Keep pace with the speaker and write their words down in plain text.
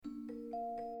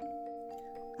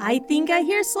I think I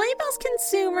hear sleigh bells,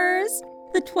 consumers.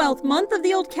 The 12th month of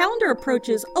the old calendar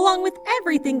approaches, along with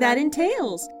everything that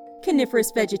entails.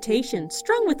 Coniferous vegetation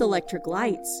strung with electric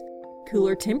lights.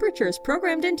 Cooler temperatures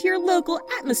programmed into your local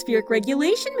atmospheric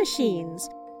regulation machines.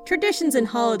 Traditions and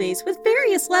holidays with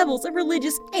various levels of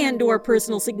religious and/or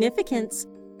personal significance.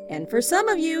 And for some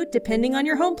of you, depending on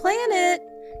your home planet,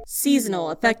 seasonal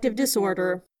affective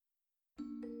disorder.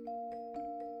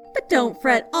 But don't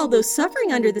fret all those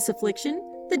suffering under this affliction.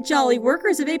 The jolly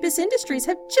workers of Apis Industries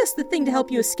have just the thing to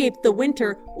help you escape the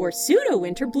winter or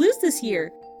pseudo-winter blues this year.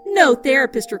 No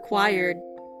therapist required.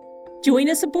 Join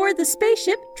us aboard the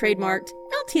spaceship, trademarked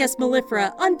LTS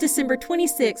Mellifera, on December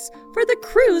 26th for the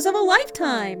cruise of a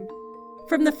lifetime.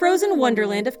 From the frozen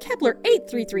wonderland of Kepler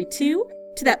 8332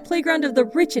 to that playground of the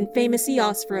rich and famous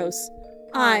Eosphros,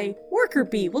 I, Worker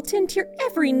Bee, will tend to your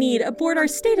every need aboard our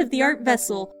state-of-the-art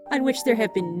vessel, on which there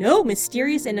have been no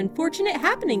mysterious and unfortunate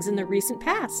happenings in the recent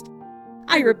past.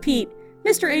 I repeat,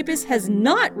 Mr. Apis has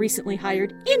not recently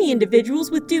hired any individuals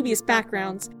with dubious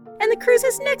backgrounds, and the cruise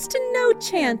has next to no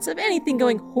chance of anything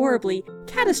going horribly,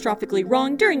 catastrophically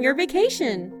wrong during your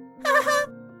vacation. Ha ha!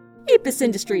 Apis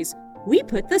Industries, we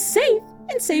put the safe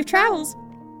in safe travels.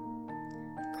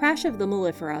 Crash of the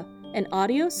Mellifera, an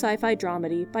audio sci-fi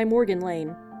dramedy by Morgan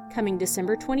Lane, coming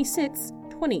December 26,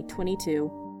 2022.